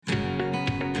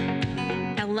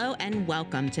Hello and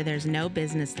welcome to There's No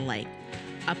Business Like,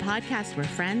 a podcast where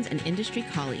friends and industry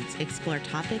colleagues explore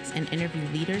topics and interview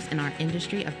leaders in our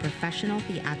industry of professional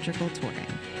theatrical touring.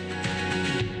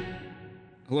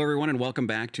 Hello, everyone, and welcome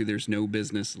back to There's No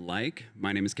Business Like.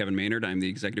 My name is Kevin Maynard. I'm the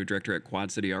Executive Director at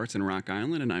Quad City Arts in Rock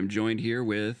Island, and I'm joined here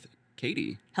with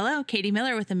Katie. Hello, Katie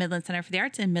Miller with the Midland Center for the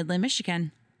Arts in Midland,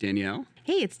 Michigan. Danielle.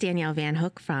 Hey, it's Danielle Van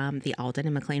Hook from the Alden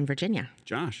in McLean, Virginia.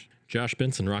 Josh. Josh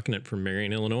Benson, rocking it from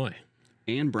Marion, Illinois.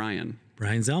 And Brian.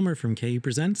 Brian Zelmer from KU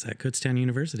Presents at Kutztown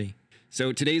University.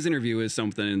 So today's interview is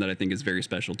something that I think is very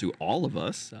special to all of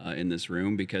us in this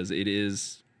room because it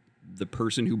is the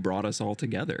person who brought us all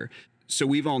together. So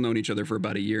we've all known each other for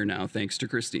about a year now, thanks to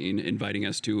Christine inviting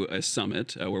us to a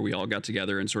summit where we all got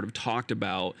together and sort of talked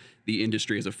about the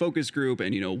industry as a focus group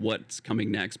and, what's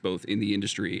coming next, both in the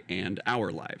industry and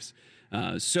our lives.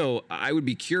 So I would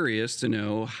be curious to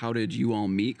know, how did you all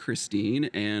meet Christine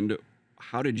and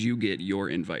how did you get your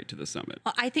invite to the summit?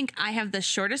 Well, I think I have the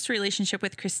shortest relationship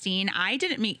with Christine. I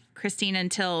didn't meet Christine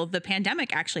until the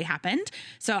pandemic actually happened.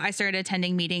 So I started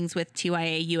attending meetings with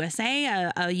TYA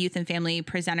USA, a youth and family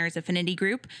presenters affinity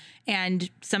group. And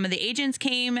some of the agents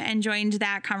came and joined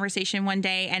that conversation one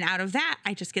day. And out of that,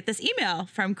 I just get this email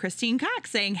from Christine Cox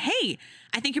saying, "Hey,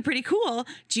 I think you're pretty cool.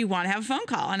 Do you want to have a phone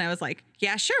call?" And I was like,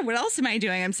 "Yeah, sure. What else am I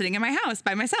doing? I'm sitting in my house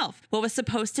by myself." What was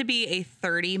supposed to be a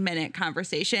 30-minute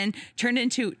conversation turned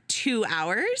into 2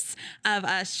 hours of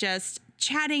us just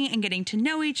chatting and getting to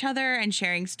know each other and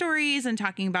sharing stories and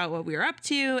talking about what we were up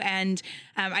to. And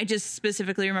I just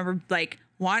specifically remember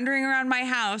wandering around my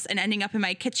house and ending up in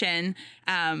my kitchen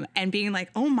and being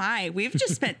like, "Oh my, we've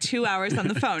just spent 2 hours on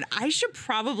the phone. I should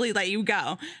probably let you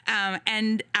go."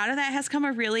 And out of that has come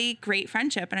a really great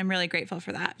friendship, and I'm really grateful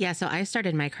for that. Yeah, so I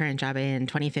started my current job in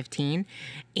 2015,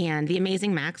 and The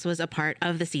Amazing Max was a part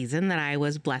of the season that I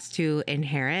was blessed to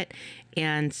inherit.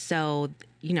 And so,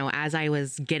 as I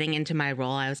was getting into my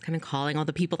role, I was kind of calling all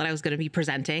the people that I was going to be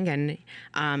presenting and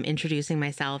introducing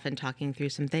myself and talking through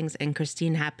some things. And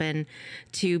Christine happened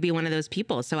to be one of those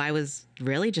people. So I was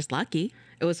really just lucky.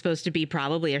 It was supposed to be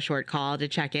probably a short call to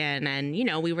check in. And,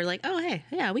 we were like, "Oh, hey,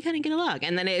 yeah, we kind of get along."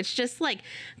 And then it's just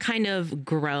kind of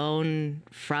grown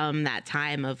from that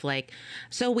time of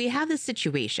so we have this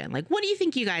situation. What do you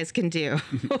think you guys can do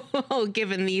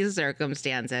given these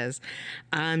circumstances?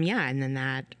 Yeah. And then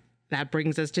that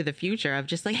brings us to the future of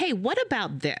just hey, what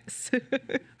about this?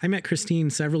 I met Christine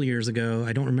several years ago.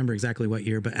 I don't remember exactly what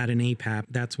year, but at an APAP,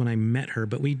 that's when I met her.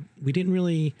 But we didn't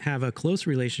really have a close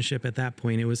relationship at that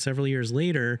point. It was several years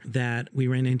later that we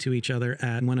ran into each other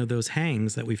at one of those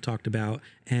hangs that we've talked about.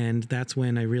 And that's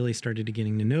when I really started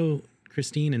getting to know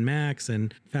Christine and Max.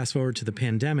 And fast forward to the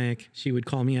pandemic, she would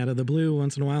call me out of the blue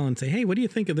once in a while and say, "Hey, what do you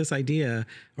think of this idea?"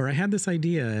 Or "I had this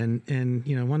idea and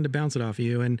wanted to bounce it off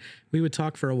you." And we would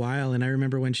talk for a while. And I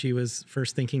remember when she was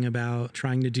first thinking about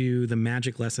trying to do the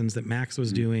magic lessons that Max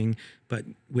was doing, but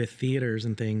with theaters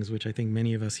and things, which I think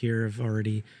many of us here have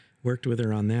already worked with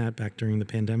her on that back during the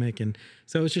pandemic. And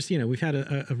so it's just, we've had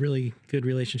a really good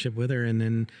relationship with her. And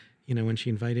then when she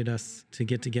invited us to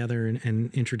get together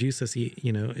and introduce us,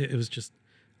 it was just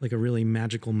a really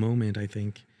magical moment, I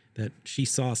think, that she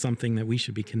saw something that we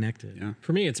should be connected. Yeah.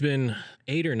 For me, it's been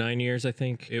 8 or 9 years, I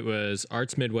think. It was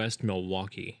Arts Midwest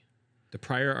Milwaukee. The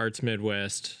prior Arts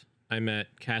Midwest, I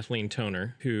met Kathleen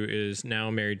Toner, who is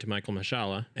now married to Michael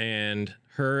Mashala, and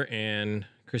her and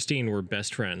Christine were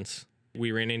best friends.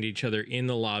 We ran into each other in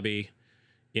the lobby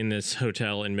in this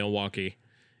hotel in Milwaukee,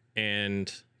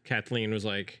 and Kathleen was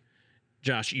like,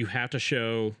 "Josh, you have to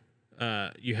show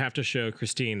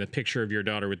Christine the picture of your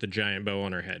daughter with the giant bow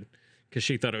on her head," because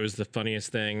she thought it was the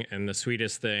funniest thing and the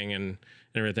sweetest thing and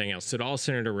everything else. So it all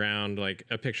centered around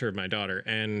a picture of my daughter,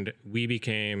 and we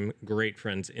became great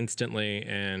friends instantly,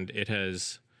 and it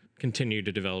has continued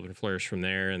to develop and flourish from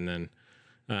there. And then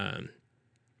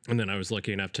I was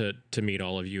lucky enough to meet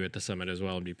all of you at the summit as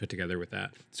well and be put together with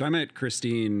that. So I met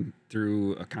Christine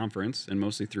through a conference and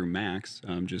mostly through Max,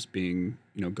 just being,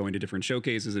 going to different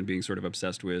showcases and being sort of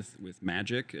obsessed with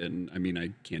magic. And I mean,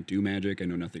 I can't do magic. I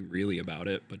know nothing really about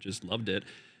it, but just loved it.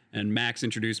 And Max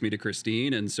introduced me to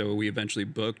Christine. And so we eventually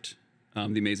booked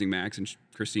The Amazing Max, and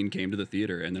Christine came to the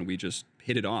theater, and then we just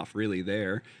hit it off really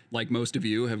there. Like most of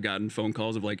you have gotten phone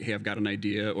calls of "Hey, I've got an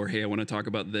idea," or "Hey, I want to talk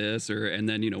about this," and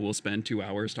then, we'll spend 2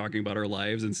 hours talking about our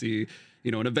lives and see,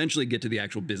 and eventually get to the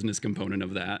actual business component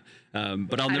of that.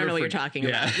 But I don't know what you're talking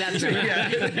about. That's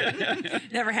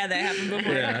right. Never had that happen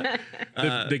before. Yeah.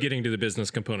 The getting to the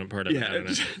business component part of it. I don't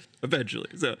know. Eventually.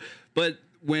 So, but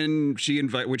when she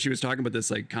was talking about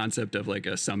this concept of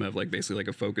a summit of basically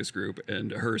a focus group,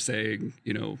 and her saying,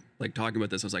 talking about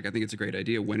this, I was like, "I think it's a great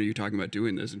idea. When are you talking about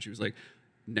doing this?" And she was like,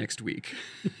 next week.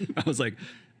 I was like,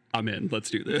 I'm in, let's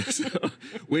do this.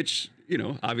 Which,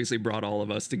 obviously brought all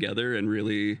of us together and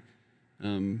really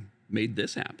made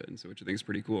this happen. So, which I think is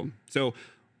pretty cool. So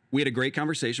we had a great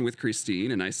conversation with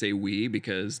Christine, and I say we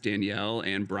because Danielle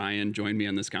and Brian joined me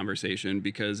on this conversation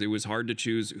because it was hard to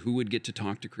choose who would get to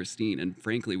talk to Christine. And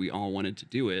frankly, we all wanted to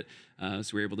do it. So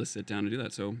we were able to sit down and do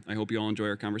that. So I hope you all enjoy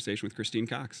our conversation with Christine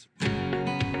Cox.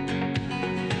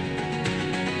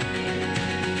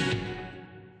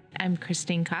 I'm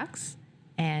Christine Cox,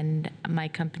 and my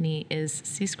company is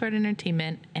C Squared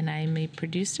Entertainment, and I'm a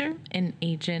producer, an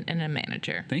agent, and a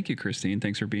manager. Thank you, Christine.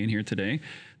 Thanks for being here today.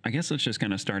 I guess let's just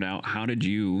kind of start out. How did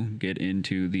you get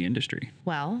into the industry?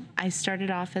 Well, I started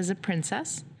off as a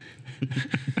princess.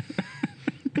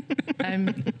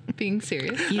 I'm being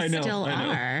serious. You still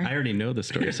are. I already know the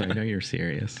story, so I know you're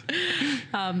serious.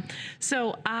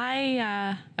 So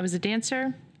I was a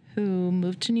dancer who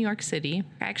moved to New York City.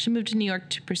 I actually moved to New York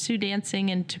to pursue dancing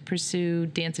and to pursue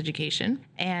dance education.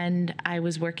 And I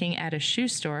was working at a shoe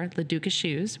store, LaDuca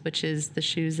Shoes, which is the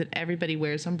shoes that everybody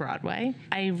wears on Broadway.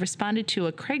 I responded to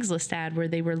a Craigslist ad where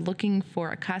they were looking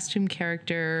for a costume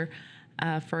character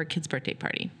for a kid's birthday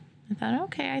party. I thought,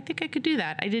 okay, I think I could do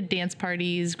that. I did dance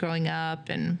parties growing up,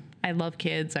 and I love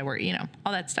kids. I work,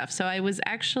 all that stuff. So I was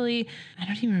actually, I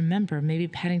don't even remember, maybe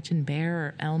Paddington Bear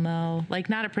or Elmo, like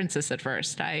not a princess at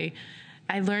first. I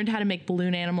learned how to make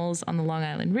balloon animals on the Long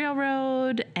Island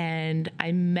Railroad, and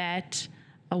I met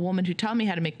a woman who taught me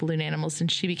how to make balloon animals, and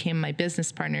she became my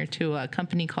business partner to a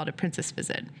company called A Princess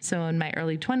Visit. So in my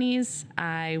early 20s,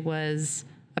 I was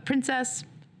a princess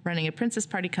running a princess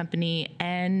party company,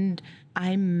 and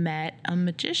I met a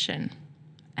magician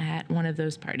at one of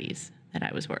those parties that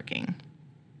I was working.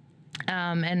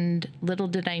 And little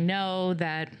did I know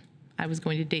that I was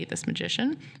going to date this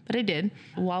magician, but I did.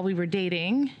 While we were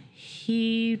dating,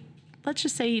 let's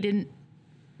just say he didn't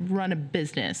run a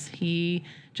business. He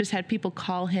just had people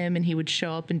call him, and he would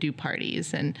show up and do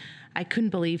parties. And I couldn't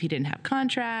believe he didn't have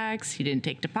contracts. He didn't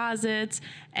take deposits.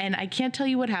 And I can't tell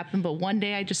you what happened, but one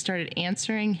day I just started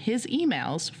answering his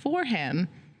emails for him.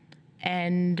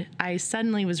 And I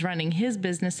suddenly was running his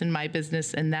business and my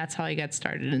business, and that's how I got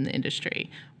started in the industry,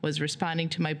 was responding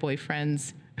to my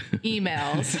boyfriend's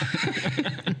emails.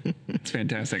 It's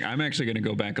fantastic. I'm actually going to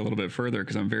go back a little bit further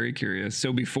because I'm very curious.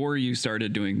 So before you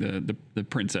started doing the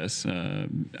princess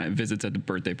visits at the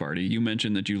birthday party, you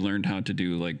mentioned that you learned how to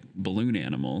do like balloon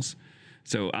animals.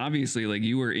 So obviously, like,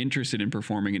 you were interested in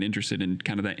performing and interested in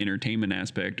kind of that entertainment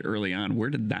aspect early on.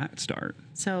 Where did that start?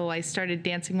 So I started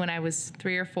dancing when I was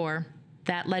 3 or 4.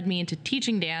 That led me into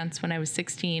teaching dance when I was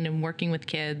 16 and working with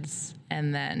kids.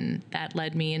 And then that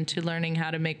led me into learning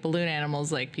how to make balloon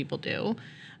animals like people do,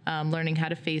 learning how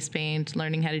to face paint,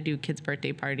 learning how to do kids'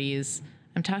 birthday parties.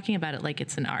 I'm talking about it like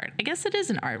it's an art. I guess it is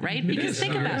an art, right? Because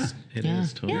think about it. It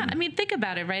is totally. Yeah, I mean, think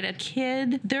about it, right? A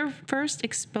kid, their first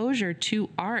exposure to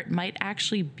art might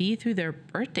actually be through their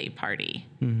birthday party.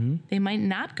 Mm-hmm. They might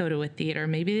not go to a theater.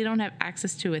 Maybe they don't have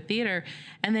access to a theater.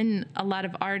 And then a lot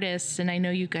of artists, and I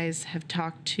know you guys have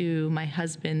talked to my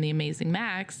husband, the amazing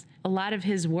Max, a lot of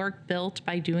his work built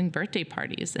by doing birthday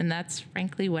parties. And that's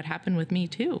frankly what happened with me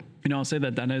too. I'll say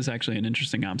that is actually an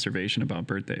interesting observation about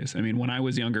birthdays. I mean, when I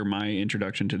was younger, my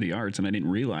introduction to the arts, and I didn't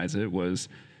realize it, was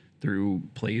through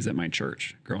plays at my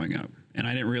church growing up. And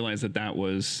I didn't realize that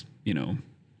was,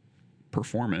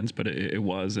 performance, but it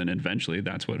was. And eventually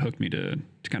that's what hooked me to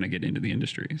kind of get into the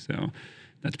industry. So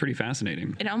that's pretty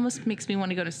fascinating. It almost makes me want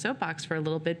to go to Soapbox for a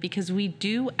little bit, because we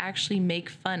do actually make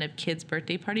fun of kids'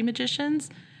 birthday party magicians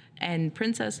and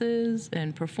princesses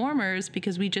and performers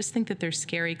because we just think that they're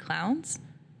scary clowns,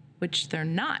 which they're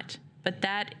not. But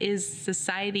that is,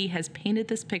 society has painted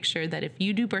this picture that if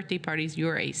you do birthday parties,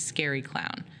 you're a scary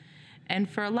clown. And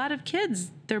for a lot of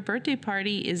kids, their birthday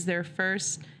party is their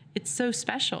first, it's so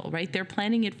special, right? They're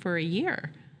planning it for a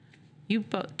year.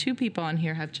 Two people on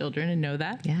here have children and know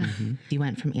that. Yeah. Mm-hmm. You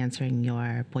went from answering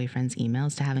your boyfriend's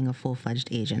emails to having a full-fledged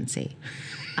agency.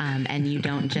 And you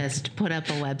don't just put up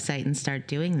a website and start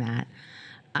doing that.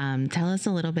 Tell us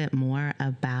a little bit more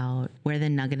about where the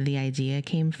nugget of the idea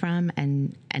came from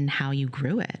and how you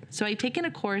grew it. So I'd taken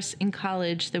a course in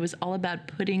college that was all about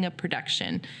putting a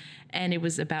production. And it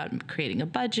was about creating a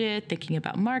budget, thinking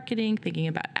about marketing, thinking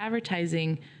about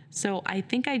advertising. So I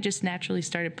think I just naturally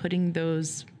started putting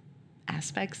those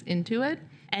aspects into it.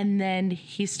 And then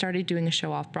he started doing a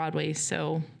show off Broadway.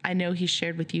 So I know he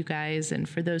shared with you guys, and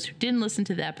for those who didn't listen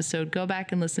to the episode, go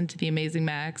back and listen to the amazing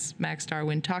Max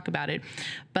Darwin, talk about it.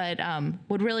 But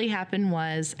what really happened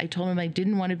was I told him I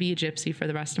didn't want to be a gypsy for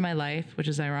the rest of my life, which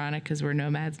is ironic because we're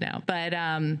nomads now. But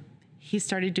he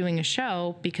started doing a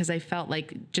show because I felt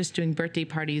like just doing birthday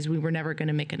parties, we were never going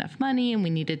to make enough money and we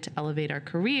needed to elevate our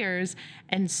careers.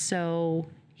 And so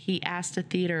he asked a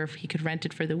theater if he could rent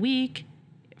it for the week.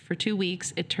 For 2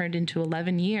 weeks, it turned into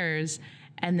 11 years.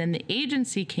 And then the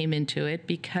agency came into it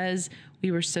because we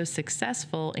were so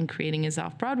successful in creating his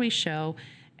off-Broadway show.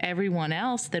 Everyone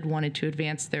else that wanted to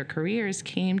advance their careers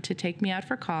came to take me out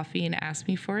for coffee and ask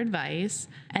me for advice.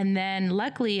 And then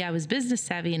luckily I was business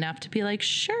savvy enough to be like,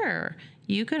 sure,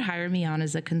 you could hire me on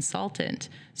as a consultant.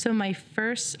 So my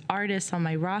first artists on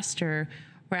my roster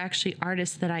were actually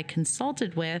artists that I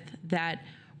consulted with that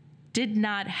did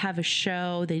not have a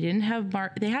show. They didn't have,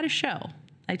 they had a show.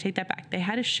 I take that back. They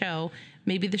had a show.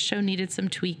 Maybe the show needed some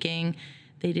tweaking.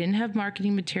 They didn't have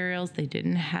marketing materials. They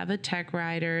didn't have a tech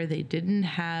writer. They didn't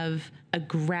have a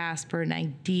grasp or an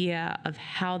idea of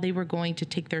how they were going to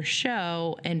take their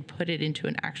show and put it into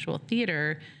an actual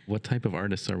theater. What type of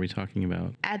artists are we talking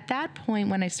about? At that point,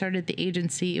 when I started the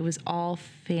agency, it was all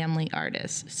family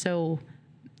artists. So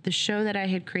the show that I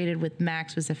had created with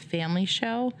Max was a family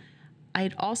show. I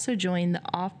had also joined the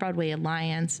Off-Broadway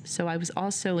Alliance. So I was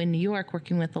also in New York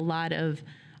working with a lot of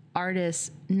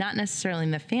artists, not necessarily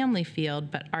in the family field,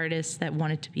 but artists that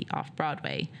wanted to be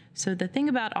off-Broadway. So the thing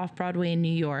about off-Broadway in New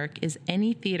York is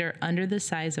any theater under the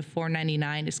size of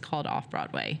 $4.99 is called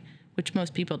off-Broadway, which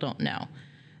most people don't know.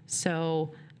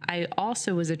 So I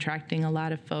also was attracting a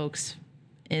lot of folks,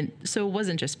 and so it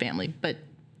wasn't just family, but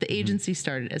the agency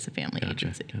started as a family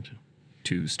agency. Gotcha.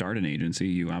 To start an agency,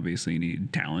 you obviously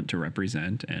need talent to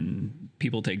represent, and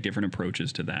people take different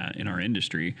approaches to that in our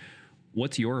industry.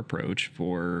 What's your approach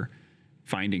for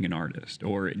finding an artist?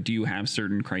 Or do you have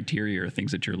certain criteria or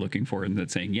things that you're looking for and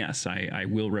that's saying, yes, I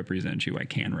will represent you, I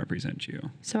can represent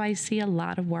you? So I see a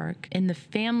lot of work in the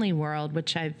family world,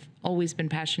 which I've always been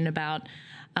passionate about.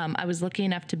 I was lucky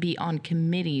enough to be on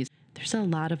committees. There's a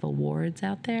lot of awards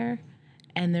out there,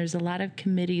 and there's a lot of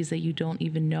committees that you don't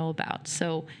even know about.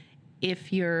 So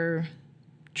if you're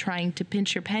trying to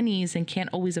pinch your pennies and can't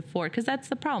always afford, because that's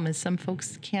the problem, is some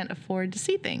folks can't afford to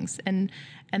see things, and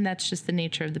that's just the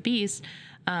nature of the beast,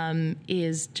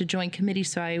 is to join committees.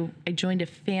 So I joined a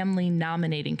family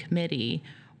nominating committee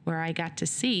where I got to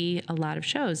see a lot of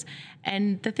shows.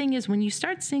 And the thing is, when you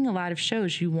start seeing a lot of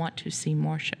shows, you want to see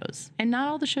more shows. And not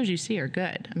all the shows you see are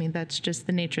good. I mean, that's just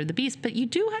the nature of the beast, but you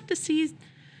do have to see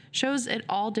shows at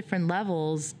all different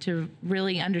levels to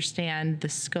really understand the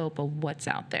scope of what's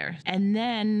out there. And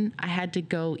then I had to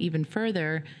go even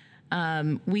further.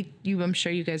 I'm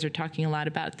sure you guys are talking a lot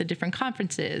about the different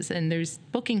conferences, and there's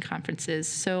booking conferences.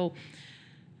 So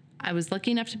I was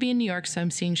lucky enough to be in New York, so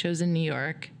I'm seeing shows in New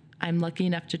York. I'm lucky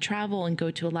enough to travel and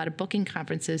go to a lot of booking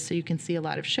conferences, so you can see a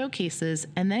lot of showcases.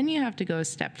 And then you have to go a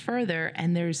step further,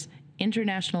 and there's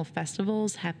international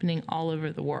festivals happening all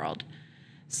over the world.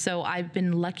 So I've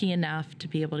been lucky enough to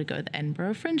be able to go to the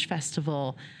Edinburgh Fringe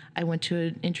Festival. I went to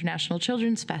an International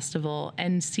Children's Festival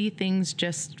and see things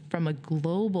just from a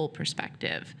global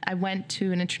perspective. I went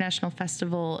to an international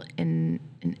festival in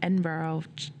Edinburgh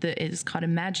that is called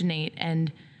Imaginate,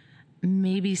 and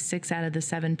maybe 6 out of the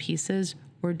 7 pieces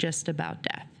were just about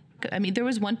death. I mean, there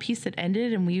was one piece that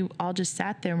ended and we all just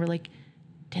sat there and were like,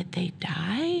 did they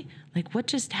die? Like, what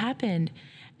just happened?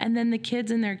 And then the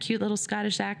kids in their cute little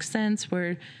Scottish accents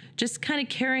were just kind of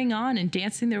carrying on and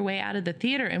dancing their way out of the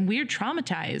theater. And we're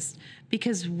traumatized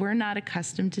because we're not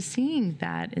accustomed to seeing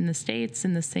that in the States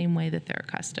in the same way that they're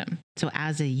accustomed. So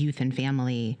as a youth and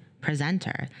family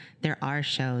presenter, there are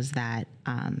shows that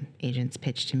agents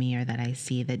pitch to me or that I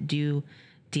see that do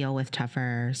deal with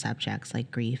tougher subjects like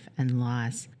grief and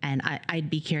loss. And I'd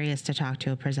be curious to talk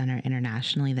to a presenter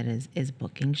internationally that is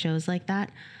booking shows like that.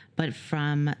 But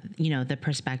from, the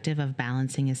perspective of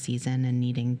balancing a season and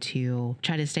needing to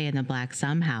try to stay in the black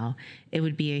somehow, it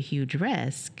would be a huge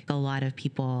risk. A lot of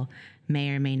people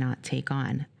may or may not take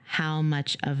on. How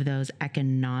much of those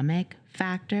economic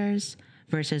factors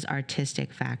versus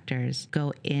artistic factors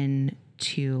go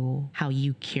into how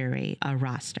you curate a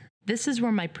roster? This is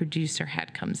where my producer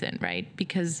hat comes in, right?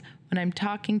 Because when I'm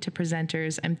talking to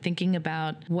presenters, I'm thinking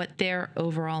about what their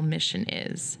overall mission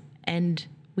is. And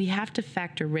we have to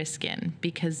factor risk in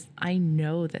because I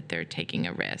know that they're taking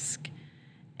a risk.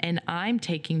 And I'm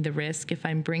taking the risk if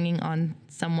I'm bringing on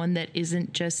someone that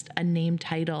isn't just a name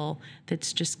title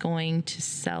that's just going to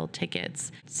sell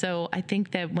tickets. So I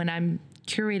think that when I'm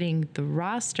curating the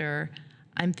roster,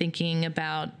 I'm thinking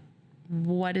about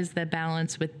what is the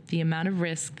balance with the amount of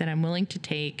risk that I'm willing to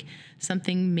take.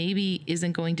 Something maybe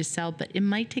isn't going to sell, but it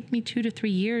might take me 2 to 3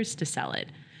 years to sell it.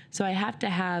 So I have to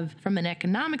have, from an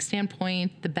economic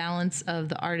standpoint, the balance of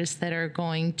the artists that are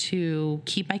going to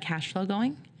keep my cash flow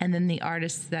going and then the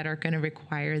artists that are going to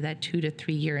require that 2 to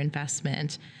 3 year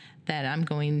investment that I'm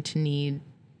going to need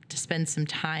to spend some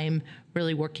time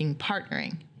really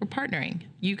partnering. We're partnering.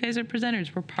 You guys are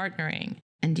presenters. We're partnering.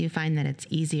 And do you find that it's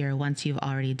easier once you've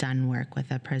already done work with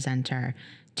a presenter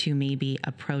to maybe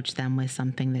approach them with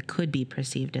something that could be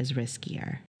perceived as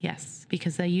riskier? Yes,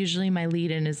 because my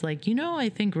lead in is like, I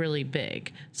think really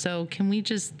big. So can we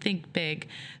just think big?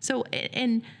 So,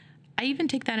 and I even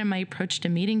take that in my approach to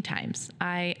meeting times.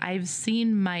 I've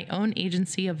seen my own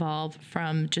agency evolve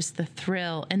from just the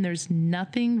thrill, and there's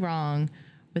nothing wrong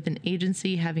with an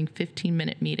agency having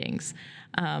 15-minute meetings.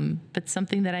 But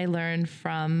something that I learned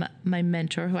from my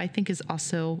mentor, who I think is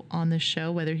also on the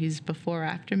show, whether he's before or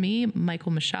after me,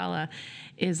 Michael Mashala,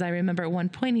 is I remember at one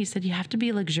point he said, you have to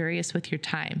be luxurious with your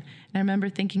time. And I remember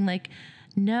thinking like,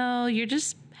 no, you're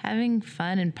just having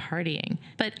fun and partying.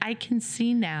 But I can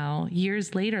see now,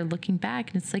 years later, looking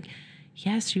back, and it's like,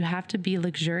 yes, you have to be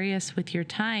luxurious with your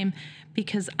time,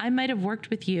 because I might have worked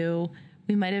with you.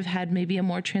 We might have had maybe a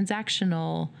more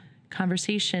transactional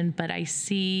conversation, but I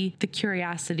see the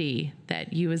curiosity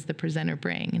that you as the presenter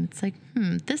bring. And it's like,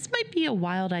 this might be a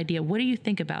wild idea. What do you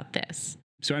think about this?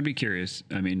 So I'd be curious,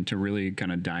 to really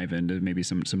kind of dive into maybe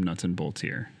some nuts and bolts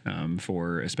here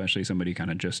for especially somebody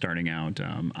kind of just starting out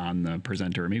on the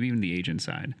presenter or maybe even the agent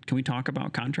side. Can we talk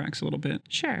about contracts a little bit?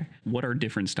 Sure. What are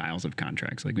different styles of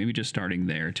contracts? Like maybe just starting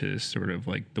there to sort of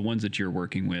like the ones that you're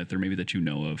working with or maybe that you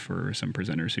know of for some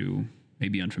presenters who may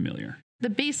be unfamiliar. The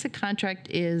basic contract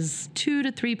is 2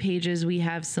 to 3 pages. We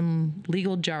have some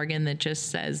legal jargon that just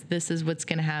says this is what's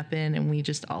going to happen, and we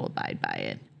just all abide by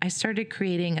it. I started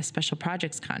creating a special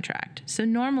projects contract. So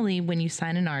normally when you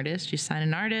sign an artist, you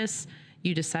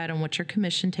decide on what your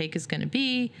commission take is going to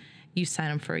be. You sign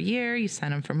them for a year, you sign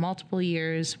them for multiple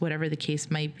years, whatever the case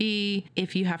might be.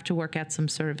 If you have to work out some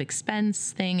sort of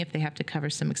expense thing, if they have to cover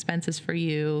some expenses for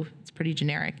you, it's pretty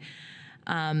generic.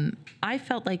 I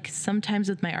felt like sometimes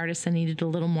with my artists, I needed a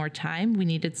little more time. We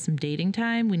needed some dating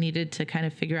time. We needed to kind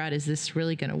of figure out, is this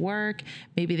really going to work?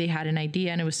 Maybe they had an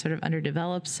idea and it was sort of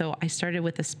underdeveloped. So I started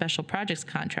with a special projects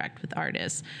contract with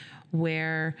artists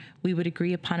where we would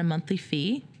agree upon a monthly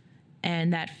fee.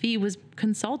 And that fee was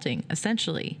consulting,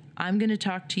 essentially. I'm going to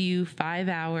talk to you 5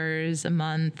 hours a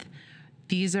month.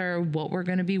 These are what we're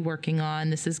going to be working on.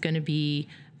 This is going to be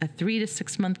a 3 to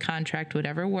 6 month contract,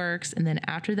 whatever works. And then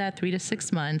after that 3 to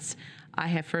 6 months, I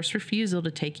have first refusal to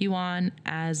take you on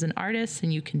as an artist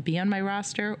and you can be on my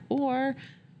roster, or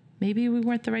maybe we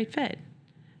weren't the right fit.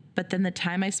 But then the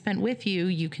time I spent with you,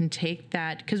 you can take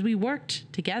that, because we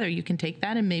worked together, you can take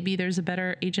that and maybe there's a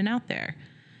better agent out there.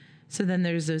 So then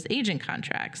there's those agent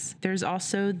contracts. There's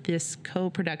also this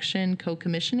co-production,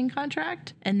 co-commissioning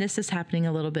contract. And this is happening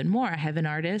a little bit more. I have an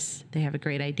artist, they have a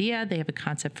great idea, they have a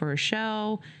concept for a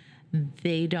show.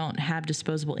 They don't have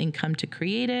disposable income to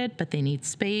create it, but they need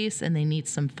space and they need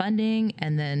some funding.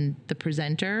 And then the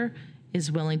presenter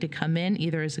is willing to come in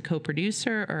either as a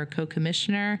co-producer or a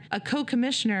co-commissioner. A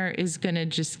co-commissioner is gonna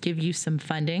just give you some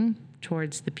funding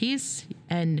towards the piece,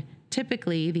 and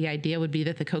typically, the idea would be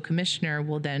that the co-commissioner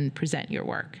will then present your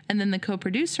work. And then the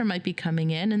co-producer might be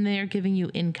coming in and they're giving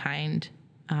you in-kind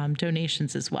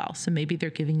donations as well. So maybe they're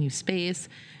giving you space,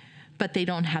 but they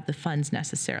don't have the funds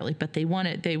necessarily, but they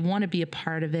want to be a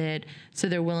part of it. So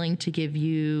they're willing to give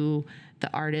you, the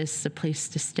artists, a place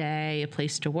to stay, a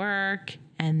place to work,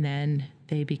 and then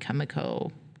they become a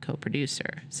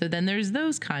co-producer. So then there's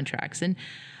those contracts. And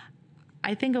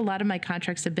I think a lot of my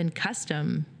contracts have been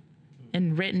custom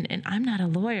and written, and I'm not a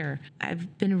lawyer.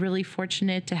 I've been really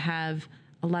fortunate to have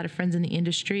a lot of friends in the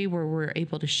industry where we're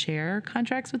able to share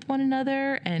contracts with one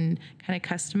another and kind of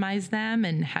customize them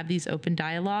and have these open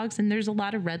dialogues. And there's a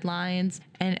lot of red lines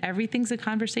and everything's a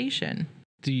conversation.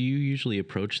 Do you usually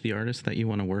approach the artist that you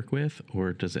want to work with,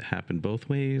 or does it happen both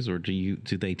ways? Or do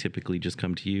they typically just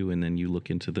come to you and then you look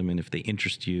into them, and if they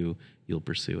interest you, you'll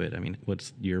pursue it? I mean,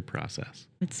 what's your process?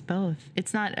 It's both.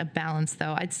 It's not a balance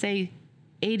though. I'd say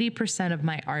 80% of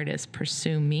my artists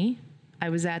pursue me. I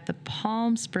was at the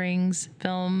Palm Springs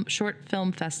Short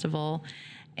Film Festival,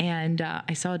 and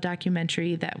I saw a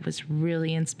documentary that was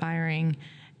really inspiring,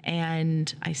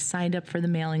 and I signed up for the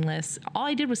mailing list. All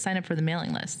I did was sign up for the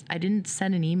mailing list. I didn't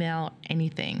send an email,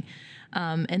 anything.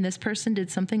 And this person did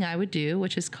something I would do,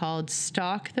 which is called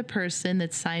stalk the person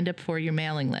that signed up for your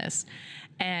mailing list.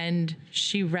 And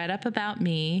she read up about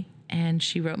me, and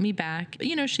she wrote me back.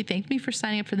 She thanked me for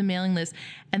signing up for the mailing list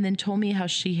and then told me how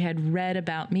she had read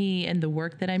about me and the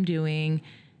work that I'm doing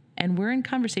And we're in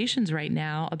conversations right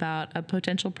now about a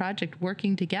potential project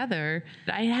working together.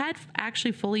 I had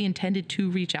actually fully intended to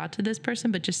reach out to this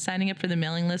person, but just signing up for the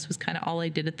mailing list was kind of all I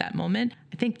did at that moment.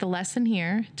 I think the lesson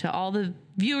here to all the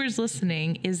viewers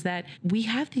listening is that we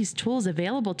have these tools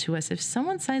available to us. If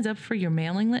someone signs up for your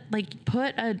mailing list, like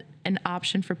put an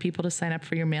option for people to sign up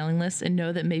for your mailing list and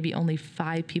know that maybe only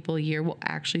 5 people a year will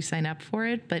actually sign up for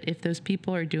it. But if those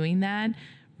people are doing that,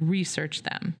 research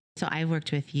them. So I've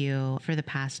worked with you for the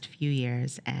past few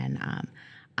years, and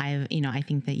I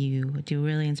think that you do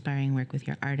really inspiring work with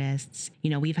your artists.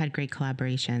 We've had great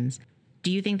collaborations.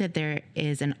 Do you think that there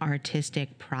is an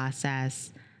artistic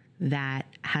process that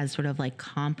has sort of like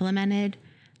complemented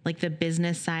like the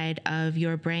business side of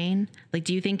your brain? Like,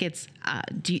 do you think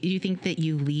do you think that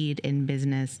you lead in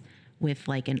business with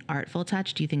like an artful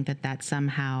touch? Do you think that that's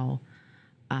somehow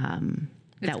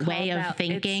that way of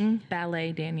thinking? It's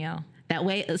ballet, Danielle. That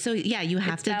way, so yeah, you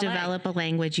have It's to ballet. develop a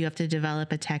language, you have to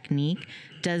develop a technique.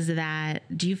 Do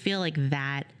you feel like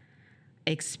that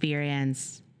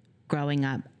experience growing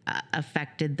up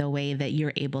affected the way that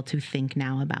you're able to think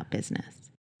now about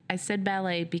business? I said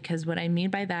ballet because what I mean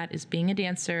by that is being a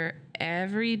dancer,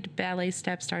 every ballet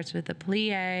step starts with a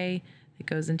plie, it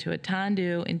goes into a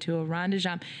tendu, into a rond de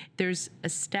jambe. There's a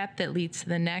step that leads to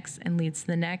the next and leads to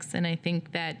the next. And I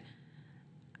think that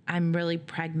I'm really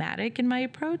pragmatic in my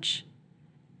approach.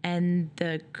 And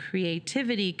the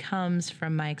creativity comes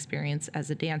from my experience as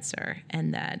a dancer.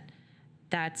 And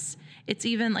it's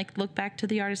even like, look back to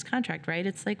the artist contract, right?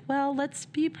 It's like, well, let's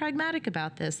be pragmatic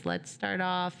about this. Let's start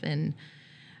off and,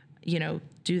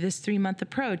 do this 3-month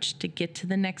approach to get to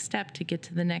the next step,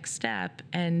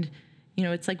 And,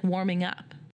 it's like warming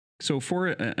up. So for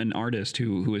an artist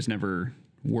who has never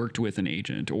worked with an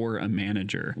agent or a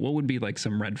manager, what would be like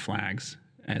some red flags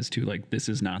as to like, this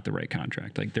is not the right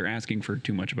contract? Like they're asking for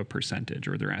too much of a percentage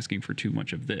or they're asking for too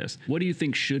much of this. What do you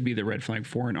think should be the red flag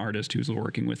for an artist who's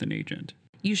working with an agent?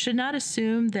 You should not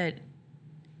assume that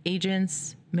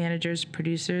agents, managers,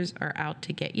 producers are out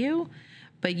to get you,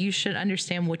 but you should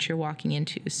understand what you're walking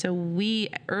into. So we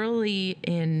early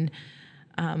in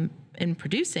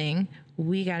producing,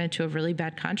 we got into a really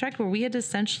bad contract where we had to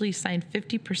essentially sign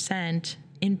 50%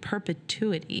 in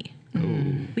perpetuity.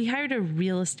 We hired a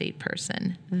real estate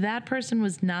person. That person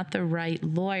was not the right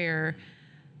lawyer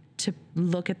to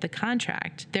look at the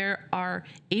contract. There are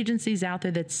agencies out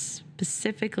there that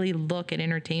specifically look at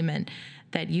entertainment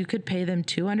that you could pay them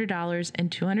 $200,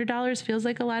 and $200 feels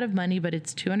like a lot of money, but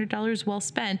it's $200 well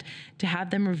spent to have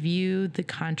them review the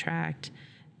contract.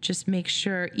 Just make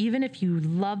sure, even if you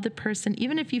love the person,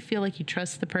 even if you feel like you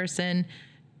trust the person,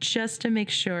 just to make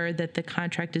sure that the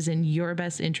contract is in your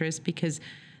best interest, because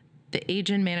the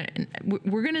agent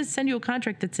we're going to send you a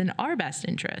contract that's in our best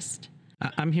interest.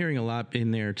 I'm hearing a lot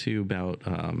in there too about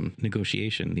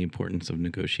negotiation, the importance of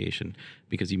negotiation,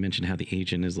 because you mentioned how the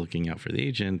agent is looking out for the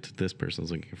agent, this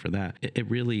person's looking for that. It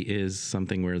really is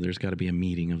something where there's got to be a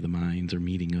meeting of the minds, or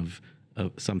meeting of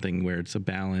something where it's a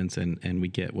balance and we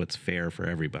get what's fair for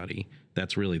everybody.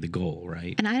 That's really the goal,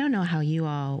 right? And I don't know how you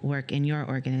all work in your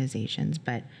organizations,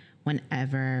 but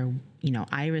whenever,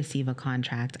 I receive a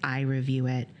contract, I review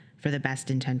it for the best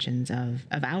intentions of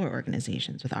our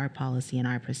organizations with our policy and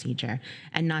our procedure.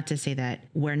 And not to say that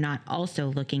we're not also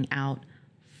looking out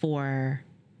for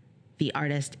the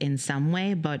artist in some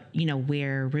way, but,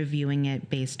 we're reviewing it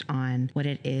based on what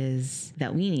it is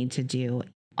that we need to do.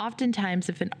 Oftentimes,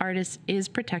 if an artist is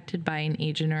protected by an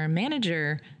agent or a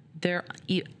manager, they're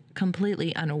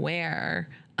completely unaware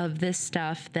of this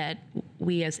stuff that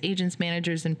we as agents,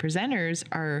 managers, and presenters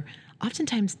are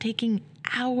oftentimes taking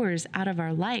hours out of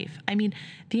our life. I mean,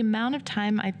 the amount of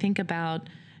time I think about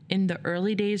in the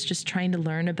early days just trying to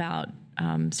learn about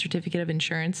certificate of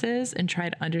insurances and try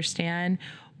to understand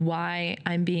why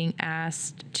I'm being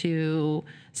asked to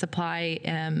supply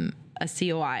a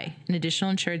COI, an additional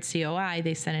insured COI.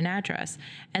 They sent an address.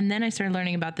 And then I started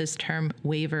learning about this term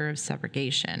waiver of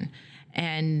subrogation.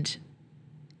 And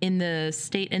in the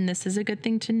state, and this is a good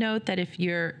thing to note, that if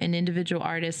you're an individual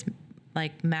artist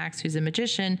like Max, who's a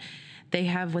magician, they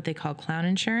have what they call clown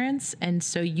insurance. And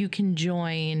so you can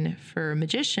join for a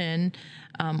magician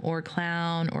or a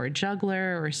clown or a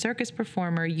juggler or a circus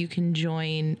performer, you can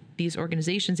join these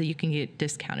organizations that you can get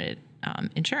discounted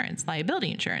insurance,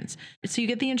 liability insurance. So you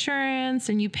get the insurance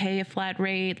and you pay a flat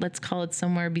rate. Let's call it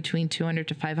somewhere between $200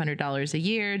 to $500 a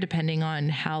year, depending on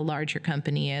how large your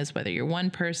company is, whether you're one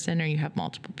person or you have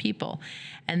multiple people.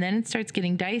 And then it starts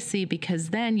getting dicey, because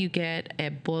then you get a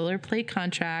boilerplate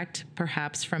contract,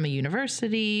 perhaps from a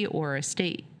university or a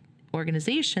state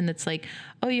organization that's like,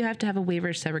 oh, you have to have a waiver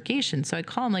of subrogation. So I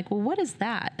call them like, well, what is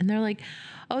that? And they're like,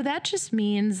 oh, that just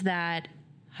means that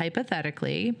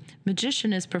hypothetically,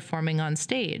 magician is performing on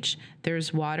stage.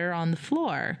 There's water on the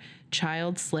floor.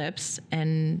 Child slips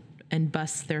and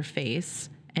busts their face,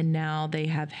 and now they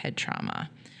have head trauma.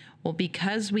 Well,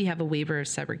 because we have a waiver of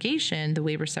subrogation, the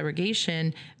waiver of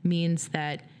subrogation means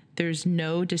that there's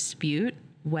no dispute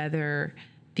whether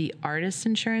the artist's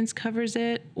insurance covers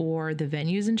it or the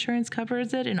venue's insurance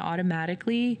covers it, and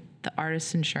automatically the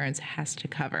artist's insurance has to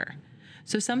cover.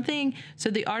 So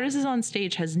the artist is on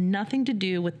stage has nothing to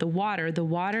do with the water. The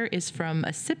water is from a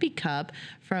sippy cup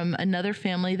from another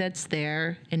family that's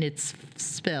there, and it's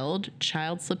spilled.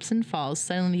 Child slips and falls.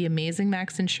 Suddenly, the Amazing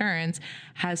Max Insurance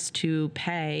has to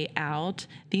pay out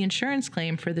the insurance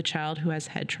claim for the child who has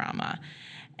head trauma.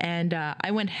 And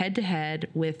I went head to head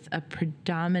with a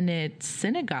predominant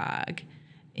synagogue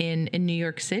in New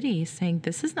York City saying,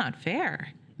 this is not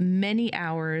fair. Many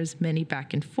hours, many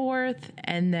back and forth,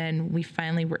 and then we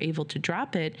finally were able to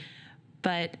drop it.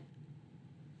 But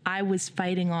I was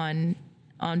fighting on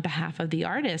behalf of the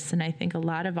artists, and I think a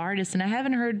lot of artists, and I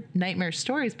haven't heard nightmare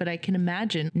stories, but I can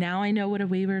imagine. Now I know what a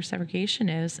waiver of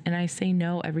subrogation is, and I say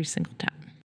no every single time.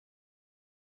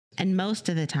 And most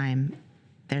of the time,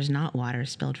 there's not water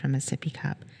spilled from a sippy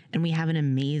cup. And we have an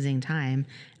amazing time.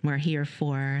 We're here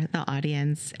for the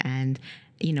audience, and,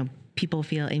 people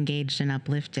feel engaged and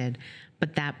uplifted.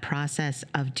 But that process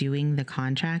of doing the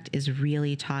contract is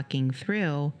really talking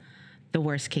through the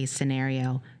worst case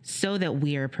scenario so that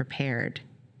we are prepared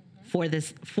for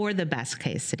the best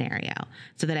case scenario,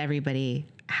 so that everybody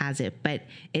has it. But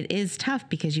it is tough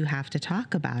because you have to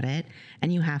talk about it,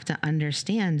 and you have to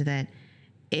understand that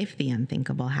if the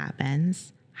unthinkable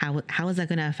happens, how is that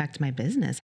going to affect my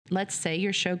business? Let's say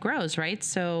your show grows, right?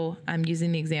 So I'm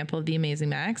using the example of the Amazing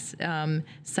Max.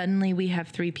 Suddenly we have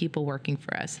 3 people working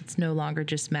for us. It's no longer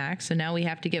just Max. So now we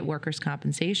have to get workers'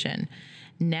 compensation.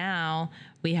 Now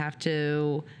we have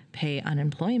to pay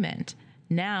unemployment.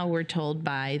 Now we're told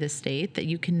by the state that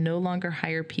you can no longer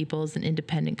hire people as an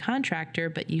independent contractor,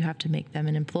 but you have to make them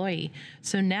an employee.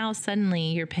 So now suddenly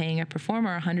you're paying a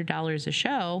performer $100 a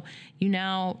show. You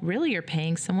now really are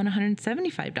paying someone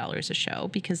 $175 a show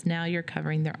because now you're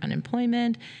covering their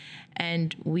unemployment.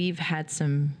 And we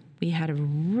had a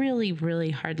really,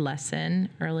 really hard lesson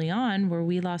early on where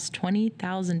we lost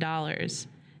 $20,000.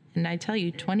 And I tell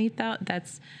you, $20,000,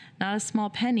 that's not a small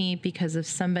penny because of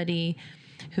somebody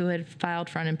who had filed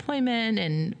for unemployment,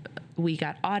 and we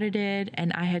got audited,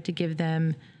 and I had to give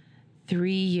them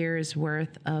 3 years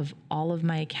worth of all of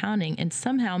my accounting. And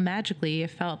somehow magically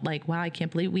it felt like, wow, I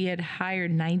can't believe we had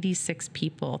hired 96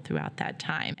 people throughout that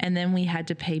time. And then we had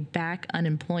to pay back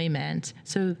unemployment.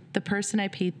 So the person I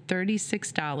paid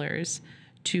 $36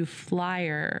 to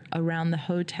flyer around the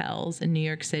hotels in New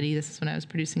York City, this is when I was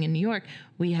producing in New York,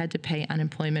 we had to pay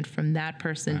unemployment from that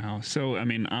person. Wow. So,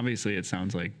 obviously it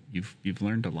sounds like you've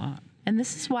learned a lot. And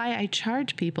this is why I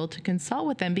charge people to consult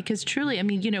with them, because truly,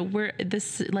 we're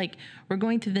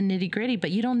going through the nitty gritty, but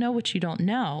you don't know what you don't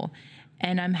know.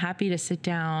 And I'm happy to sit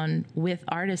down with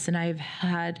artists, and I've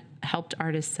helped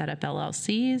artists set up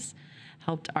LLCs,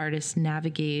 helped artists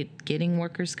navigate getting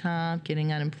workers' comp,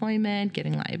 getting unemployment,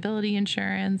 getting liability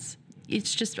insurance.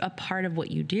 It's just a part of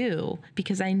what you do,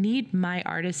 because I need my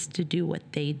artists to do what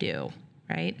they do,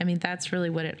 right? That's really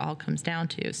what it all comes down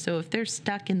to. So if they're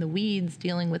stuck in the weeds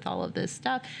dealing with all of this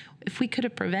stuff, if we could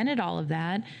have prevented all of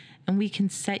that, and we can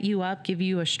set you up, give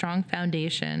you a strong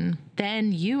foundation,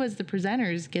 then you as the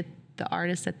presenters get the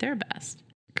artists at their best.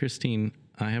 Christine,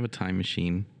 I have a time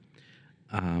machine.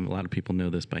 A lot of people know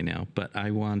this by now, but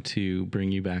I want to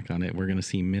bring you back on it. We're going to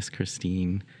see Miss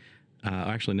Christine.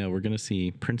 Actually, no, we're going to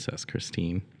see Princess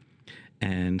Christine.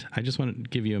 And I just want to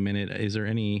give you a minute. Is there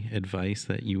any advice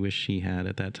that you wish she had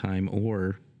at that time,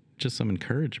 or just some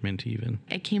encouragement even?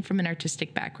 I came from an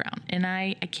artistic background, and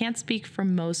I can't speak for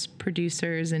most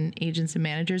producers and agents and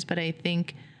managers, but I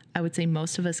think I would say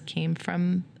most of us came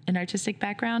from an artistic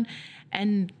background,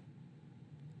 and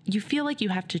you feel like you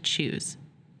have to choose.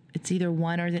 It's either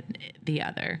one or the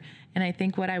other. And I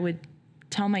think what I would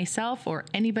tell myself, or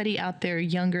anybody out there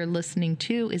younger listening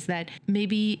too, is that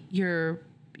maybe your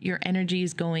energy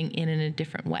is going in a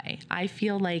different way. I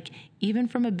feel like even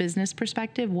from a business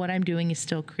perspective, what I'm doing is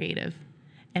still creative.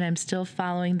 And I'm still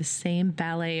following the same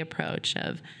ballet approach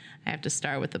of I have to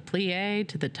start with the plie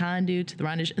to the tendu to the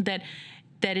rondage, that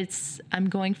I'm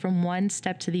going from one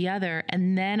step to the other,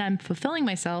 and then I'm fulfilling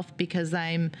myself because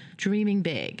I'm dreaming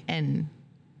big and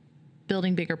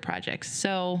building bigger projects.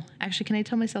 So actually, can I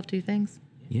tell myself 2 things?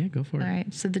 Yeah, go for it. All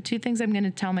right. So the 2 things I'm going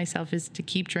to tell myself is to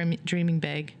keep dreaming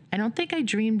big. I don't think I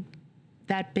dreamed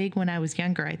that big when I was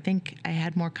younger. I think I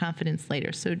had more confidence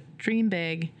later. So dream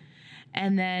big.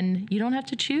 And then you don't have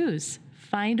to choose.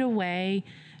 find a way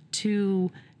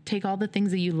to take all the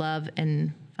things that you love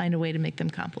and find a way to make them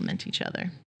complement each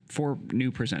other. For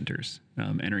new presenters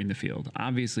entering the field,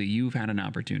 obviously you've had an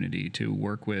opportunity to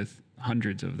work with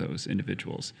hundreds of those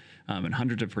individuals and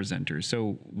hundreds of presenters.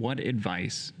 So what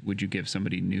advice would you give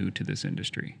somebody new to this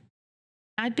industry?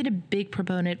 I've been a big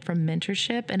proponent for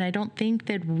mentorship, and I don't think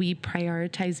that we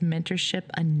prioritize mentorship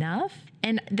enough.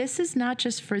 And this is not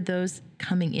just for those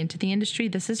coming into the industry.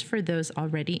 This is for those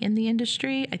already in the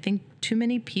industry. I think too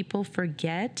many people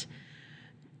forget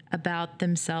about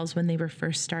themselves when they were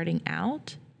first starting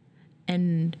out.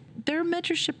 And there are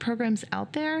mentorship programs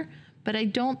out there, but I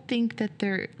don't think that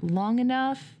they're long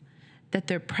enough, that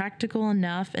they're practical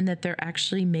enough, and that they're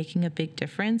actually making a big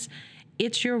difference.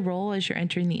 It's your role as you're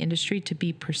entering the industry to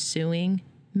be pursuing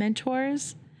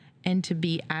mentors and to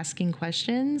be asking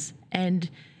questions, and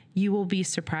you will be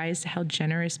surprised how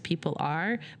generous people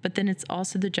are. But then it's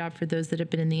also the job for those that have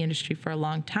been in the industry for a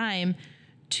long time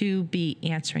to be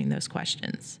answering those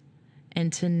questions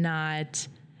and to not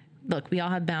look. We all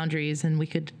have boundaries, and we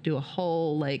could do a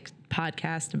whole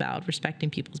podcast about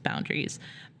respecting people's boundaries.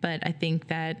 But I think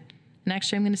that, and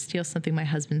actually I'm going to steal something my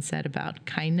husband said about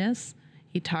kindness.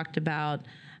 He talked about,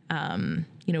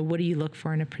 what do you look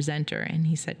for in a presenter? And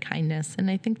he said kindness. And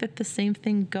I think that the same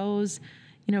thing goes,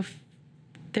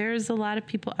 there's a lot of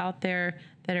people out there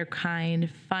that are kind.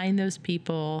 Find those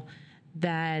people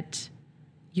that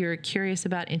you're curious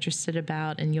about, interested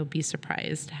about, and you'll be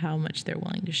surprised how much they're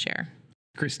willing to share.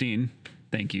 Christine,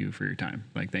 thank you for your time.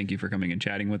 Thank you for coming and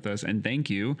chatting with us. And thank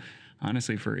you,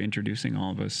 honestly, for introducing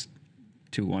all of us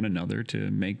to one another to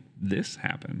make this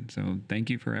happen. So thank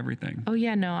you for everything. Oh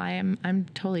yeah, no, I'm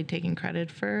totally taking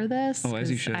credit for this. Oh, as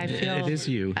you should. I feel It is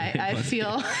you. I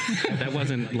feel That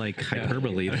wasn't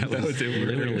hyperbole. That was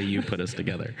literally you put us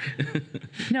together.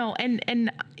 no,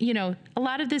 and a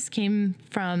lot of this came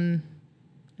from.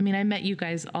 I met you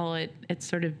guys all at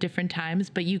sort of different times,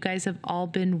 but you guys have all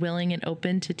been willing and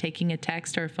open to taking a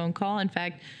text or a phone call. In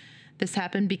fact, this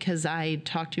happened because I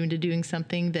talked you into doing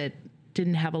something that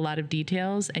didn't have a lot of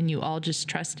details, and you all just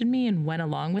trusted me and went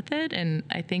along with it. And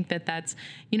I think that that's,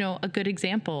 a good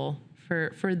example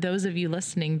for those of you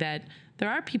listening, that there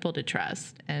are people to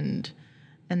trust, and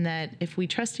that if we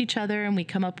trust each other and we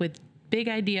come up with big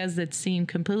ideas that seem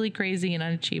completely crazy and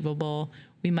unachievable,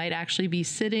 we might actually be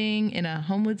sitting in a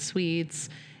Homewood Suites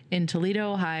in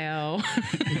Toledo, Ohio.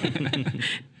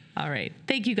 All right.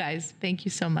 Thank you guys. Thank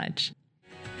you so much.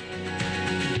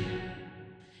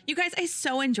 You guys, I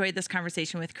so enjoyed this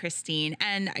conversation with Christine,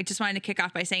 and I just wanted to kick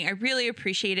off by saying I really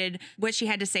appreciated what she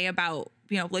had to say about,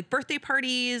 birthday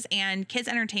parties and kids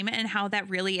entertainment, and how that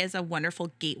really is a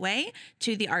wonderful gateway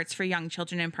to the arts for young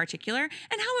children in particular,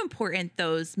 and how important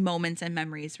those moments and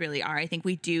memories really are. I think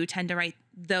we do tend to write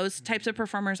those types of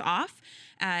performers off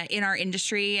in our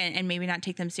industry and maybe not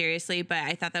take them seriously, but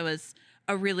I thought that was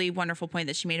a really wonderful point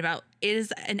that she made about it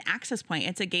is an access point.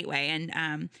 It's a gateway,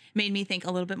 and made me think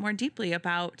a little bit more deeply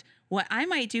about what I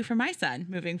might do for my son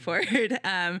moving forward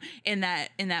in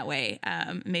that way.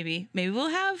 Maybe we'll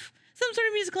have some sort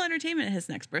of musical entertainment at his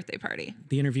next birthday party.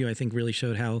 The interview, I think, really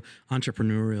showed how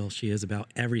entrepreneurial she is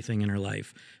about everything in her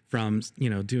life, from,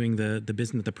 doing the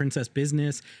business, the princess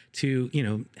business,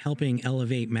 to, helping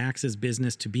elevate Max's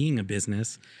business to being a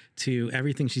business, to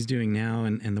everything she's doing now,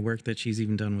 and the work that she's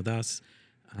even done with us.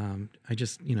 I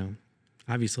just,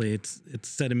 obviously it's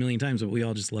said a million times, but we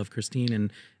all just love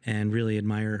Christine and really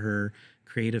admire her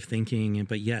creative thinking,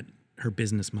 but yet her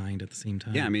business mind at the same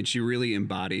time. Yeah, she really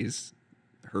embodies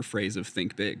her phrase of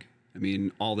think big.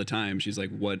 All the time she's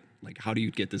like, how do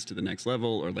you get this to the next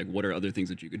level? Or what are other things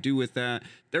that you could do with that?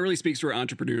 That really speaks to her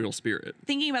entrepreneurial spirit.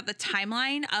 Thinking about the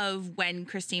timeline of when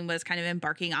Christine was kind of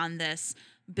embarking on this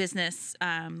business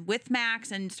with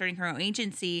Max and starting her own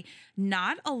agency,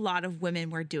 not a lot of women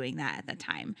were doing that at the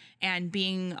time. And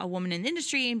being a woman in the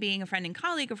industry and being a friend and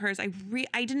colleague of hers,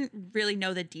 I didn't really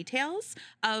know the details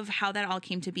of how that all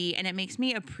came to be. And it makes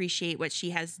me appreciate what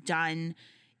she has done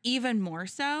even more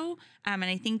so. And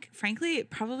I think, frankly,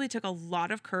 it probably took a lot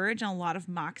of courage and a lot of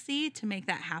moxie to make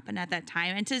that happen at that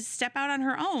time and to step out on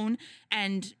her own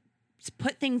and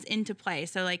put things into play.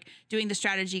 So doing the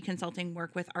strategy consulting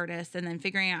work with artists and then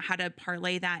figuring out how to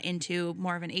parlay that into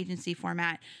more of an agency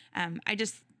format.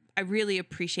 I really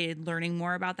appreciated learning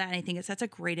more about that. And I think it sets a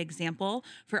great example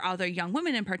for other young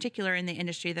women in particular in the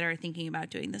industry that are thinking about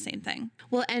doing the same thing.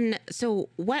 Well, and so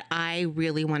what I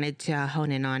really wanted to hone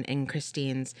in on in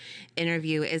Christine's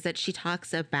interview is that she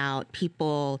talks about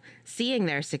people seeing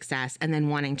their success and then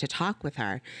wanting to talk with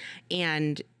her.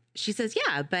 And she says,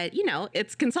 yeah, but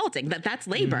it's consulting, that's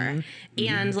labor. Mm-hmm.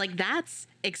 And that's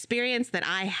experience that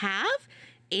I have.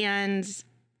 And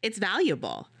it's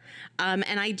valuable.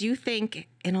 And I do think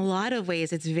in a lot of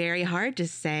ways, it's very hard to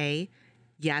say,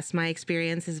 yes, my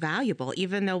experience is valuable,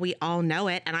 even though we all know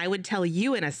it. And I would tell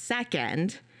you in a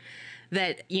second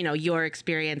that, you know, your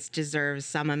experience deserves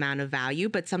some amount of value,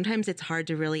 but sometimes it's hard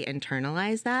to really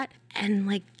internalize that. And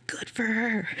like, good for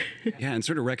her. Yeah, and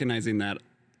sort of recognizing that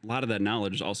a lot of that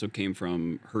knowledge also came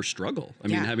from her struggle. I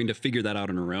mean, Yeah. having to figure that out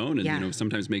on her own and, Yeah. you know,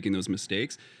 sometimes making those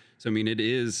mistakes. So, I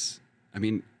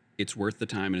mean, it's worth the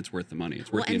time and it's worth the money.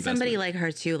 It's worth Well, the and investment. somebody like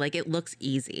her too, like it looks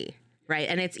easy, right?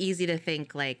 And it's easy to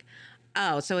think like,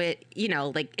 oh, so it, you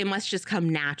know, like it must just come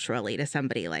naturally to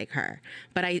somebody like her.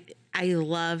 But I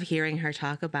love hearing her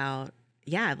talk about,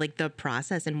 yeah, like the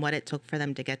process and what it took for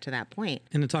them to get to that point.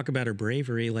 And to talk about her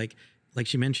bravery, like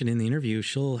she mentioned in the interview,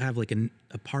 she'll have like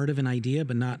a part of an idea,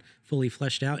 but not fully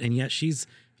fleshed out. And yet she's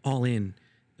all in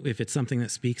if it's something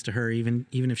that speaks to her, even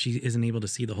if she isn't able to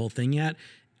see the whole thing yet.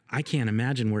 I can't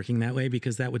imagine working that way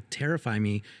because that would terrify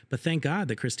me. But thank God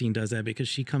that Christine does that because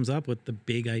she comes up with the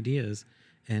big ideas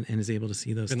and is able to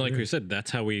see those. And like through. we said,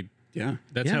 that's how we Yeah.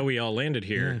 that's Yeah. how we all landed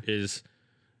here. Yeah. Is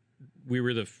we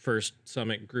were the first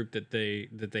summit group that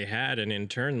they had, and in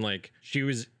turn, like she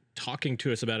was talking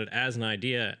to us about it as an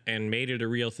idea and made it a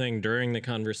real thing during the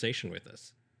conversation with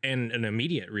us, and an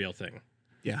immediate real thing.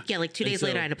 Yeah. Yeah, like 2 days so-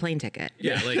 later, I had a plane ticket.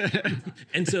 Yeah, like,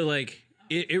 and so like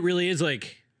it really is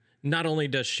like not only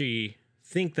does she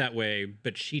think that way,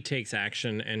 but she takes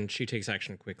action, and she takes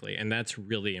action quickly, and that's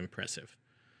really impressive.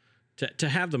 To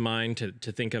have the mind to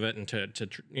think of it and to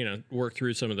you know work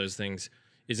through some of those things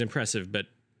is impressive, but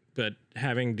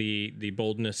having the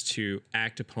boldness to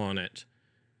act upon it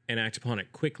and act upon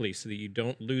it quickly so that you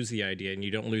don't lose the idea and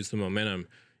you don't lose the momentum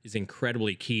is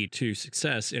incredibly key to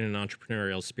success in an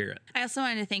entrepreneurial spirit. I also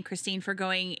wanted to thank Christine for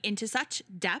going into such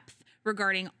depth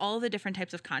regarding all the different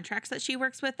types of contracts that she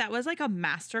works with. That was like a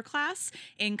masterclass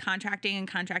in contracting and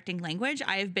contracting language.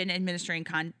 I have been administering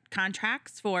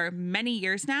contracts for many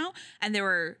years now, and there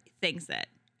were things that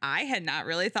I had not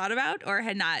really thought about or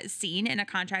had not seen in a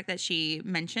contract that she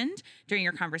mentioned during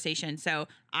your conversation. So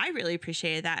I really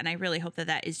appreciated that, and I really hope that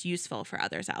that is useful for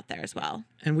others out there as well.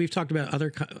 And we've talked about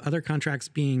other contracts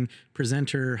being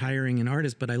presenter, hiring an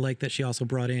artist, but I like that she also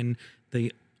brought in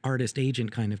the artist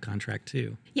agent kind of contract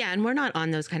too. Yeah, and we're not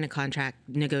on those kind of contract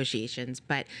negotiations,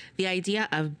 but the idea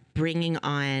of bringing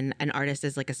on an artist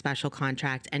as like a special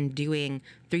contract and doing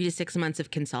 3 to 6 months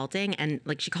of consulting, and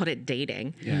like she called it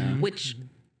dating, which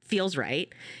feels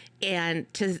right.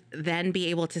 And to then be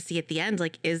able to see at the end,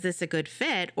 like, is this a good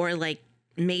fit? Or like,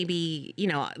 maybe, you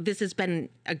know, this has been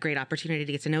a great opportunity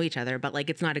to get to know each other, but like,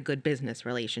 it's not a good business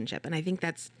relationship. And I think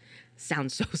that's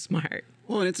sounds so smart.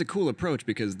 Well, and it's a cool approach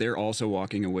because they're also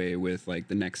walking away with like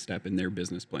the next step in their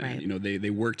business plan. Right. You know, they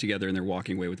work together and they're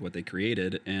walking away with what they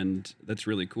created, and that's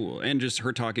really cool. And just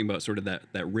her talking about sort of that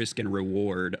risk and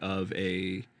reward of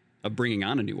bringing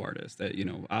on a new artist. That, you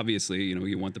know, obviously, you know,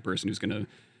 you want the person who's going to,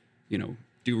 you know,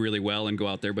 do really well and go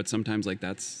out there, but sometimes like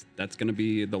that's going to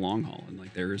be the long haul, and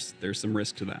like there's some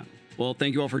risk to that. Well,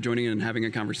 thank you all for joining in and having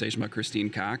a conversation about Christine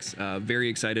Cox. Very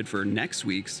excited for next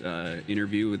week's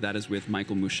interview. That is with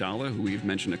Michael Mushala, who we've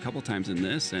mentioned a couple times in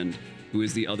this, and who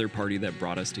is the other party that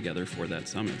brought us together for that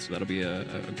summit. So that'll be a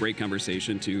great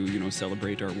conversation to, you know,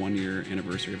 celebrate our 1-year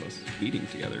anniversary of us meeting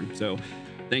together. So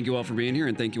thank you all for being here,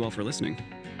 and thank you all for listening.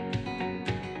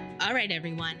 All right,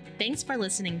 everyone. Thanks for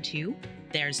listening to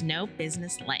There's No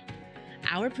Business Like.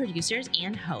 Our producers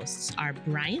and hosts are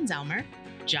Brian Zelmer,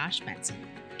 Josh Benson,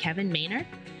 Kevin Maynard,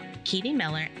 Katie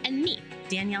Miller, and me,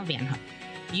 Danielle Van Hook.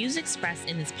 Views expressed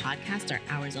in this podcast are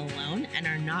ours alone and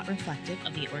are not reflective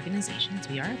of the organizations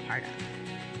we are a part of.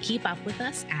 Keep up with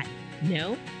us at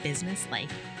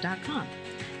nobusinesslike.com.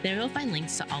 There you'll find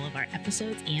links to all of our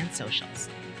episodes and socials.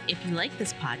 If you like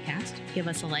this podcast, give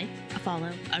us a like, a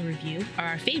follow, a review, or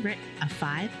our favorite, a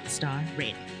 5-star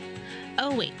rating.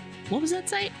 Oh, wait, what was that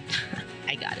site?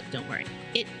 I got it, don't worry.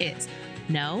 It is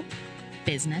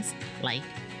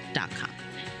nobusinesslike.com.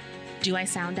 Do I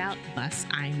sound out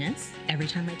bus-I-ness every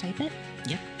time I type it?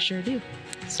 Yep, sure do.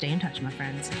 Stay in touch, my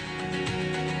friends.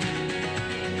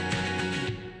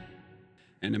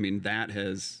 And I mean,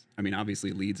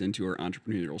 obviously leads into our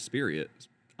entrepreneurial spirit.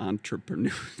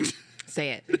 Say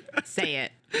it. Say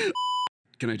it.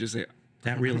 Can I just say,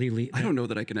 That really I don't know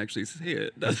that I can actually say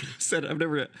it. That's what I've said. I've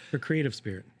never. for creative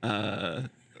spirit. Try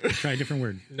a different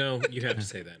word. No, you have to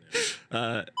say that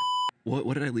now.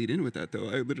 What did I lead in with that though?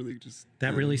 I literally just.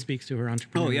 That really speaks to her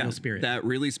entrepreneurial Oh yeah, spirit. that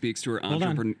really speaks to her Hold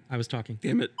on, entrepreneurial. I was talking.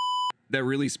 Damn it. That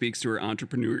really speaks to her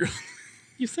entrepreneurial.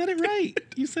 You said it right.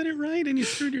 You said it right, and you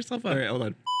screwed yourself up. All right, hold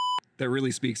on. That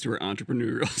really speaks to her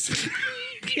entrepreneurial.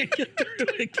 You can't get through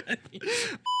it again.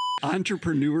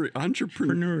 Entrepreneurial.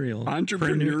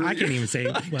 Entrepreneurial. I can't even say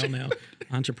it well now.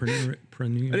 Entrepreneur. I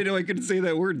didn't know I could say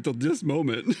that word until this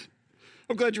moment.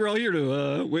 I'm glad you're all here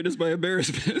to witness my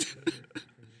embarrassment.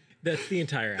 That's the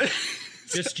entire act.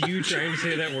 Just you trying to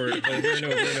say that word over and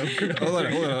over and over. And over.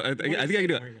 Hold on. I think I can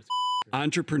do it.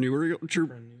 Entrepreneurial.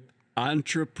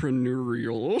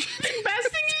 Entrepreneurial. Best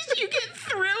thing is you get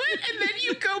through it and then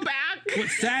you go back.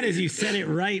 What's sad is you said it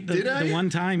right the one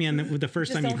time, and the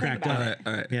first time you cracked up.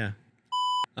 All right. Yeah.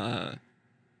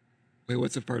 Wait,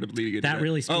 what's the part of leading it? That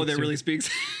really speaks. Oh, that to really it. speaks.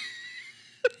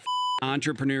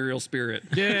 Entrepreneurial spirit.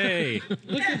 Yay!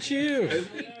 Look at you.